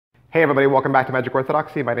Hey everybody, welcome back to Magic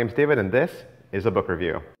Orthodoxy. My name's David and this is a book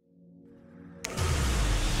review.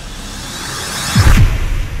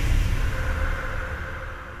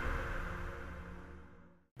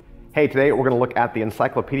 Hey, today we're going to look at the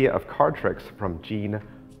Encyclopedia of Card Tricks from Gene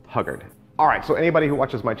Huggard. Alright, so anybody who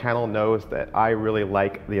watches my channel knows that I really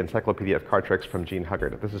like the Encyclopedia of Card Tricks from Gene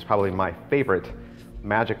Huggard. This is probably my favorite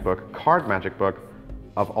magic book, card magic book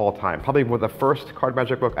of all time. Probably the first card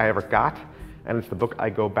magic book I ever got, and it's the book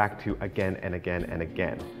I go back to again and again and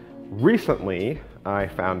again. Recently, I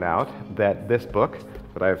found out that this book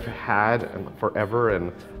that I've had forever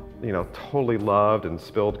and totally loved and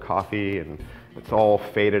spilled coffee and it's all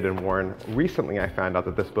faded and worn. Recently, I found out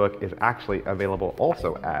that this book is actually available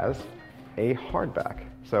also as a hardback.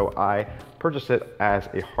 So I purchased it as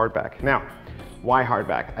a hardback. Now, why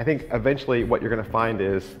hardback? I think eventually what you're going to find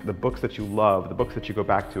is the books that you love, the books that you go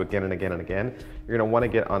back to again and again and again, you're going to want to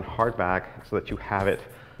get on hardback so that you have it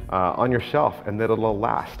on your shelf and that it'll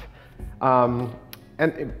last. And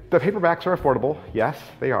the paperbacks are affordable. Yes,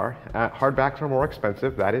 they are. Hardbacks are more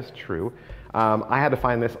expensive. That is true. I had to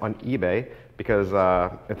find this on eBay because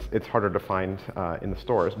it's harder to find in the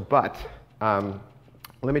stores. But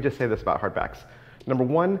let me just say this about hardbacks. Number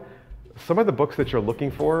one, some of the books that you're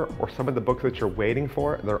looking for or some of the books that you're waiting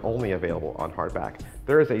for, they're only available on hardback.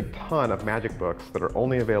 There is a ton of magic books that are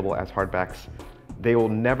only available as hardbacks. They will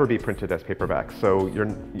never be printed as paperbacks, so you're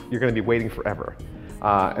going to be waiting forever.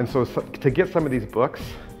 And so to get some of these books,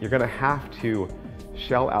 you're going to have to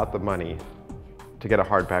shell out the money to get a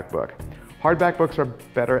hardback book. Hardback books are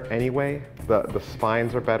better anyway. The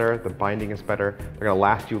spines are better, the binding is better, they're going to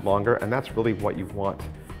last you longer, and that's really what you want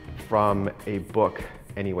from a book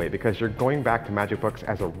anyway, because you're going back to magic books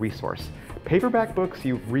as a resource. Paperback books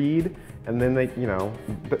you read and then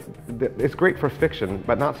it's great for fiction,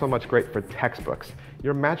 but not so much great for textbooks.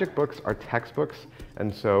 Your magic books are textbooks,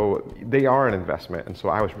 and so they are an investment, and so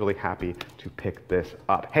I was really happy to pick this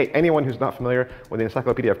up. Hey, anyone who's not familiar with the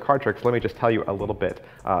Encyclopedia of Card Tricks, let me just tell you a little bit.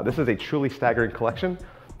 This is a truly staggering collection.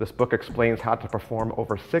 This book explains how to perform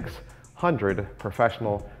over 600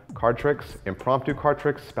 professional card tricks, impromptu card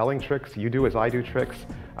tricks, spelling tricks, you do as I do tricks,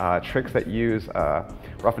 tricks that use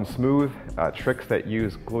rough and smooth, tricks that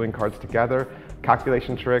use gluing cards together,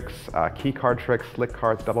 calculation tricks, key card tricks, slick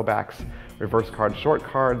cards, double backs, reverse cards, short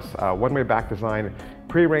cards, one-way back design,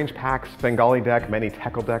 pre-arranged packs, Bengali deck, many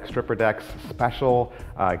Teckle decks, stripper decks, special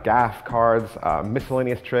gaff cards,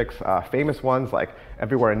 miscellaneous tricks, famous ones like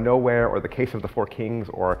Everywhere and Nowhere, or The Case of the Four Kings,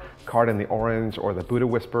 or Card in the Orange, or the Buddha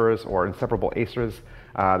Whispers, or Inseparable Acers.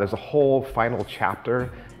 There's a whole final chapter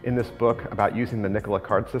in this book about using the Nicola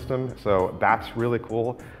card system, so that's really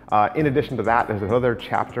cool. In addition to that, there's another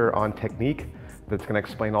chapter on technique that's going to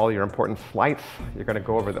explain all your important sleights. You're going to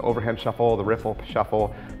go over the overhand shuffle, the riffle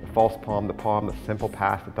shuffle, the false palm, the simple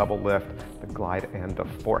pass, the double lift, the glide, and the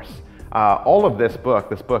force. All of this book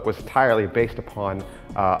was entirely based upon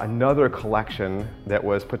another collection that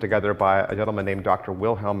was put together by a gentleman named Dr.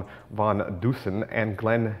 Wilhelm von Dusen and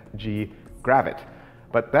Glenn G. Gravitt.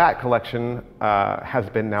 But that collection has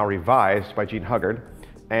been now revised by Gene Huggard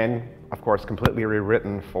and, of course, completely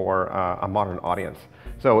rewritten for a modern audience.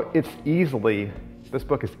 So this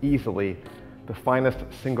book is easily the finest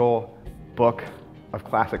single book of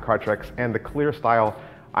classic card tricks, and the clear style,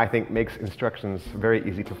 I think, makes instructions very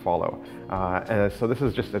easy to follow. And so this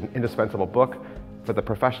is just an indispensable book for the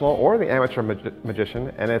professional or the amateur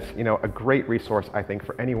magician, and it's a great resource, I think,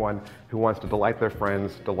 for anyone who wants to delight their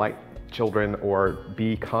friends, delight children, or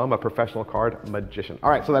become a professional card magician. All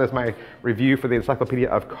right, so that is my review for the Encyclopedia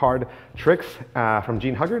of Card Tricks from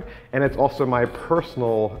Gene Huggard, and it's also my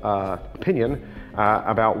personal opinion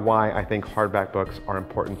about why I think hardback books are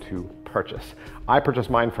important to purchase. I purchased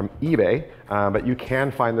mine from eBay, but you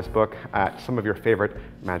can find this book at some of your favorite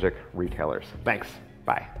magic retailers. Thanks.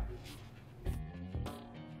 Bye.